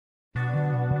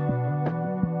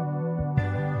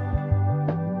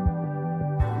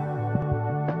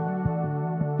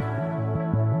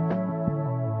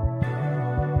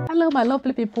Hello my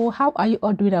lovely people, how are you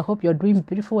all doing? I hope you're doing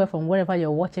beautiful well from wherever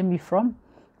you're watching me from.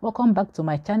 Welcome back to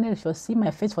my channel. If you see my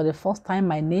face for the first time,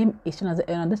 my name is Chinaza,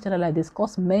 and on this channel I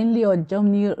discuss mainly on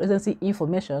Germany residency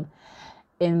information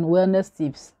and wellness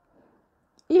tips.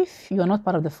 If you're not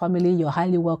part of the family, you're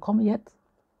highly welcome yet.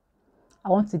 I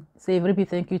want to say a very big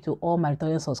thank you to all my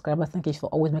returning subscribers. Thank you for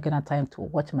always making a time to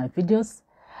watch my videos.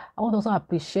 I want to also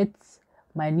appreciate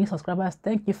my new subscribers.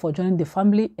 Thank you for joining the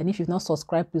family, and if you've not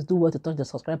subscribed, please do well to touch the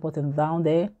subscribe button down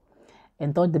there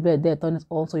and touch the bell there, turn it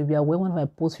on so you'll be aware when I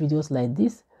post videos like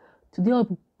this. Today I'll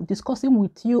be discussing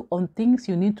with you on things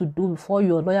you need to do before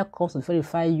your lawyer comes to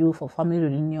verify you for family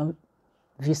reunion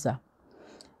visa.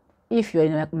 If you're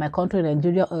in my country,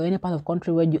 Nigeria, or any part of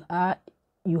country where you are,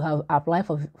 you have applied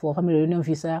for family reunion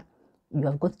visa, you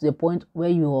have got to the point where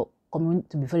you're coming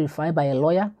to be verified by a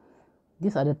lawyer.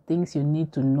 These are the things you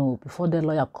need to know before the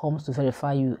lawyer comes to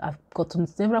verify you. I've gotten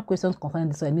several questions concerning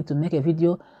this, so I need to make a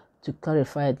video to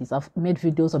clarify this. I've made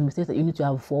videos on mistakes that you need to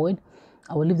avoid.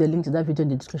 I will leave the link to that video in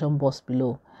the description box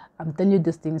below. I'm telling you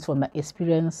these things from my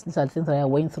experience. These are the things that I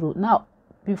went through. Now,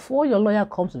 before your lawyer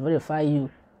comes to verify you,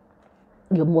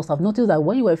 you must have noticed that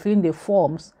when you were filling the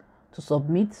forms to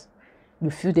submit,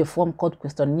 you fill the form called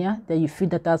questionnaire, then you fill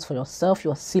data for yourself,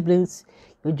 your siblings,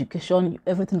 your education,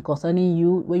 everything concerning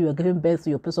you, where you are giving birth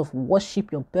to, your place of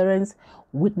worship, your parents,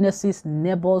 witnesses,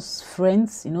 neighbors,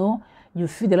 friends, you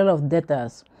fill a lot of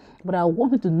data. But I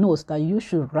want you to know that you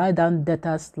should write down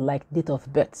data like date of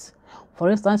birth. For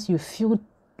instance, you fill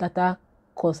data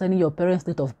concerning your parents'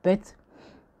 date of birth,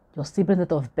 your siblings'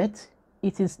 date of birth.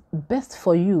 It is best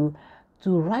for you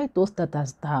to write those data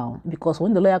down, because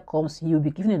when the lawyer comes, you'll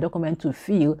be given a document to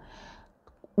fill,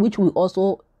 which will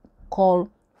also call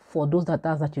for those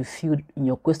data that you filled in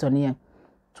your questionnaire.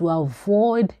 To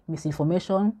avoid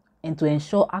misinformation and to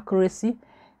ensure accuracy,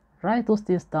 write those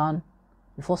things down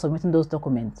before submitting those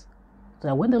documents, so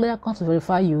that when the lawyer comes to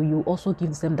verify you, you also give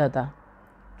the same data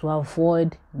to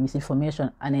avoid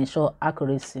misinformation and ensure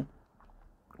accuracy.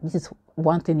 This is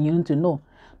one thing you need to know.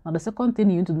 Now, the second thing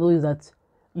you need to know is that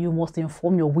you must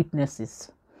inform your witnesses,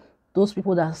 those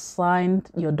people that signed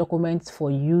your documents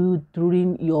for you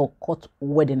during your court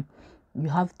wedding. You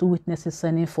have 2 witnesses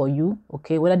signing for you,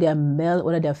 okay? Whether they are male,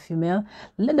 whether they are female,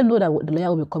 let them know that the lawyer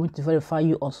will be coming to verify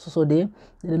you on so day.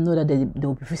 Let them know that they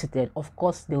will be visited. Of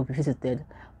course, they will be visited.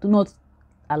 Do not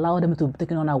allow them to be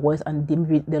taken unawares, and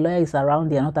the lawyer is around,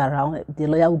 they are not around. The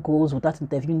lawyer goes without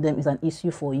interviewing them is an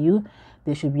issue for you.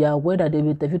 They should be aware that they will be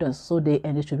interviewed on so day,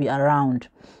 and they should be around.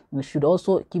 You should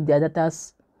also keep their data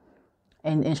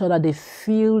and ensure that they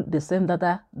fill the same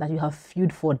data that you have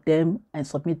filled for them and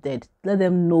submitted. Let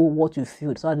them know what you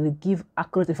filled so that they give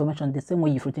accurate information the same way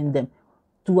you've written them,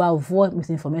 to avoid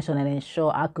misinformation and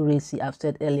ensure accuracy, I've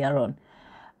said earlier on.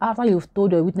 After you've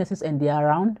told your witnesses and they are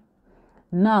around,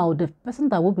 now the person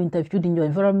that will be interviewed in your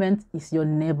environment is your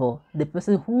neighbor, the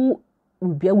person who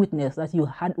will bear witness that you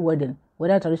had wedding,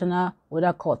 whether traditional,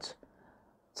 whether court.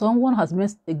 Someone has made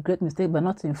a great mistake by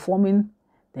not informing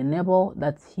the neighbor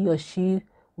that he or she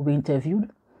will be interviewed.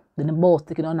 The neighbor was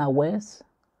taken unawares.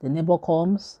 The neighbor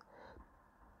comes,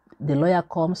 the lawyer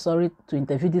comes, to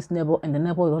interview this neighbor, and the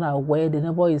neighbor is not aware. The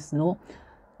neighbor is the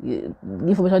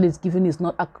information is given is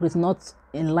not accurate, not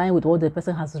in line with what the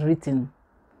person has written.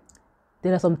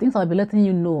 There are some things I'll be letting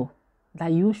you know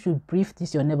that you should brief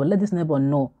your neighbor. Let this neighbor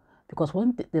know, because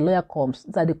when the lawyer comes,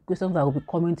 these are the questions that will be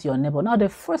coming to your neighbor. Now, the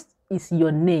first is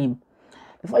your name.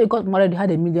 Before you got married, you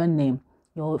had a middle name,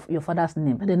 your father's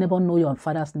name. Let the neighbor know your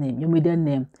father's name, your middle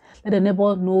name. Let the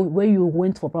neighbor know where you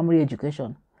went for primary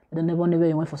education. Let the neighbor know where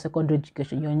you went for secondary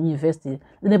education, you're in university.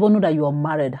 Let the neighbor know that you are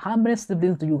married. How many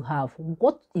siblings do you have?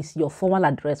 What is your formal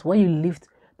address, where you lived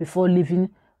before living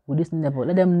with this neighbor?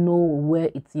 Let them know where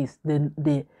it is.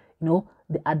 The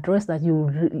address that you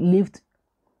lived,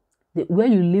 where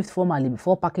you lived formally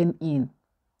before packing in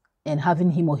and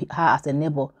having him or her as a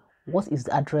neighbor. What is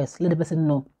the address? Let the person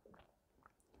know.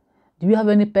 Do you have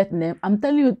any pet name? I'm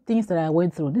telling you things that I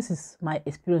went through. This is my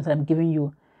experience that I'm giving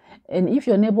you. And if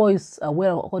your neighbor is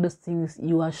aware of all these things,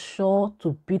 you are sure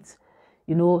to beat,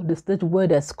 the stage where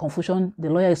there's confusion. The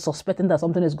lawyer is suspecting that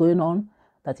something is going on,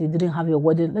 that you didn't have your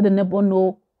wedding. Let the neighbor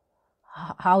know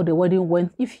how the wedding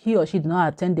went. If he or she did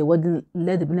not attend the wedding,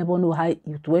 let the neighbor know how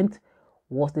it went.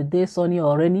 Was the day sunny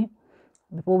or rainy?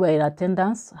 People were in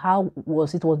attendance. How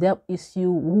was it? Was there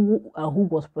issue? Who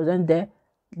was present there?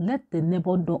 Let the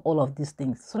neighbor know all of these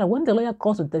things, so that when the lawyer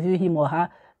comes to interview him or her,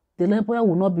 the neighbor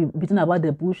will not be beating about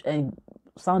the bush and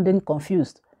sounding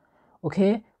confused.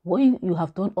 Okay? When you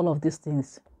have done all of these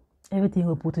things, everything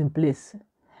will put in place.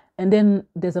 And then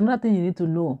there's another thing you need to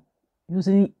know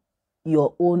using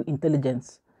your own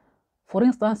intelligence. For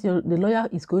instance, the lawyer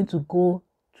is going to go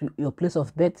to your place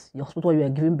of birth, your hospital where you are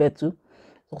giving birth to.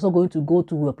 It's also going to go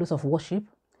to your place of worship.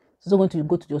 It's also going to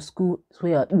go to your school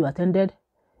where you attended.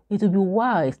 It will be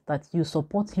wise that you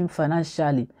support him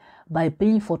financially by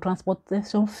paying for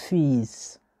transportation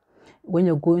fees when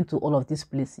you're going to all of these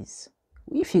places.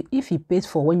 If he pays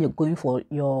for when you're going for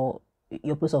your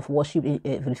place of worship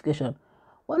verification,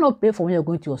 why not pay for when you're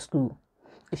going to your school?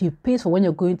 If he pays for when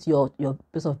you're going to your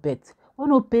place of birth, why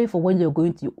not pay for when you're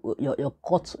going to your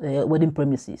court wedding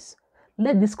premises?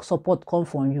 Let this support come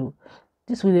from you.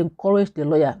 This will encourage the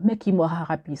lawyer, make him or her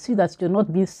happy. See that you're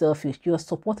not being selfish. You're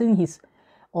supporting his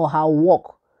or her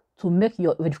work to make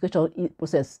your verification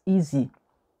process easy.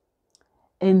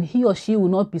 And he or she will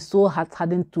not be so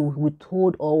hard-hardened to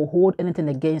withhold or hold anything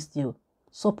against you.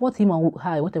 Support him or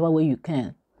her whatever way you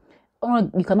can.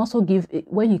 Or you can also give,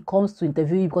 when he comes to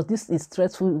interview you, because this is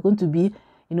stressful, you're going to be,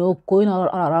 going all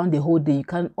around the whole day. You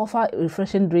can offer a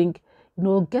refreshing drink,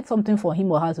 get something for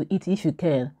him or her to eat if you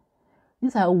can.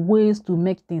 These are ways to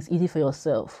make things easy for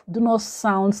yourself. Do not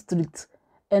sound strict.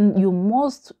 And you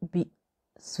must be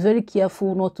very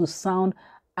careful not to sound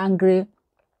angry,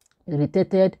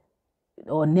 irritated,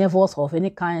 or nervous of any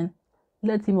kind.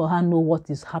 Let him or her know what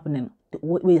is happening,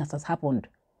 what has happened.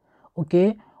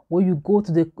 Okay? When you go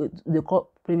to the court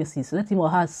premises, let him or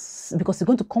her, because you're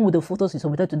going to come with the photos you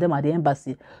submitted to them at the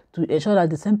embassy to ensure that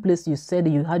the same place you said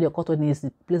you had your court wedding is the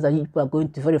place that people are going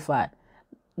to verify.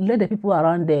 Let the people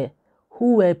around there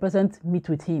who were present meet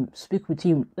with him, speak with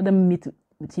him, let them meet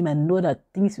with him and know that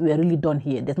things were really done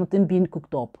here. There's nothing being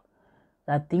cooked up.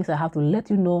 That things I have to let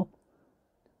you know.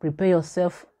 Prepare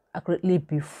yourself accurately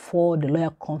before the lawyer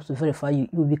comes to verify you.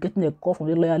 You'll be getting a call from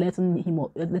the lawyer letting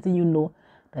you know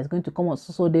that it's going to come on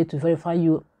so day to verify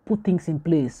you. Put things in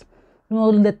place.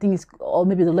 Let things, or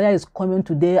maybe the lawyer is coming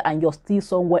today and you're still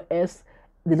somewhere else.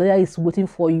 The lawyer is waiting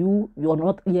for you. You're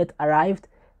not yet arrived.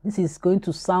 This is going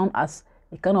to sound as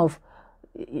a kind of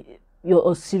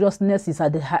your seriousness is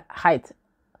at the height.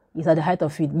 Is at the height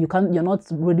of it. You're not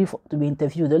ready to be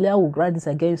interviewed. The lawyer will write this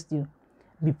against you.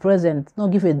 Be present. Don't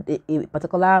give a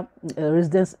particular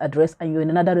residence address and you're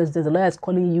in another residence. The lawyer is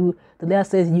calling you. The lawyer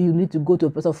says you need to go to a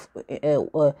place of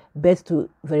birth to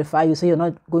verify. You say you're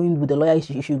not going with the lawyer.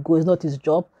 You should go. It's not his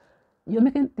job. You're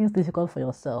making things difficult for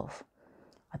yourself.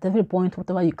 At every point,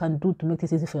 whatever you can do to make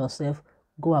this easy for yourself,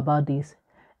 go about this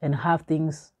and have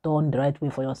things done the right way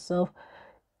for yourself.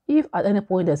 If at any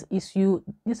point there's issue,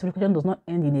 this verification does not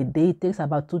end in a day. It takes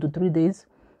about 2 to 3 days.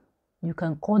 You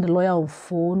can call the lawyer on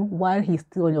phone while he's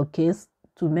still on your case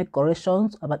to make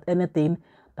corrections about anything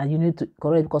that you need to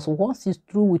correct. Because once he's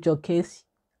through with your case,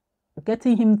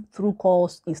 getting him through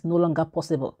calls is no longer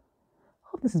possible.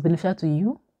 Hope this is beneficial to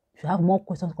you. If you have more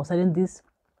questions concerning this,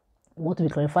 you want to be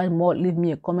clarified more, leave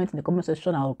me a comment in the comment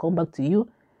section. I will come back to you.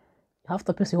 You have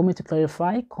topics you want me to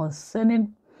clarify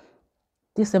concerning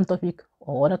this same topic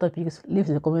or other topics, leave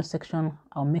in the comment section.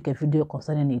 I'll make a video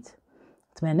concerning it.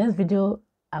 To my next video,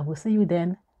 I will see you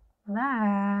then.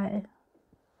 Bye.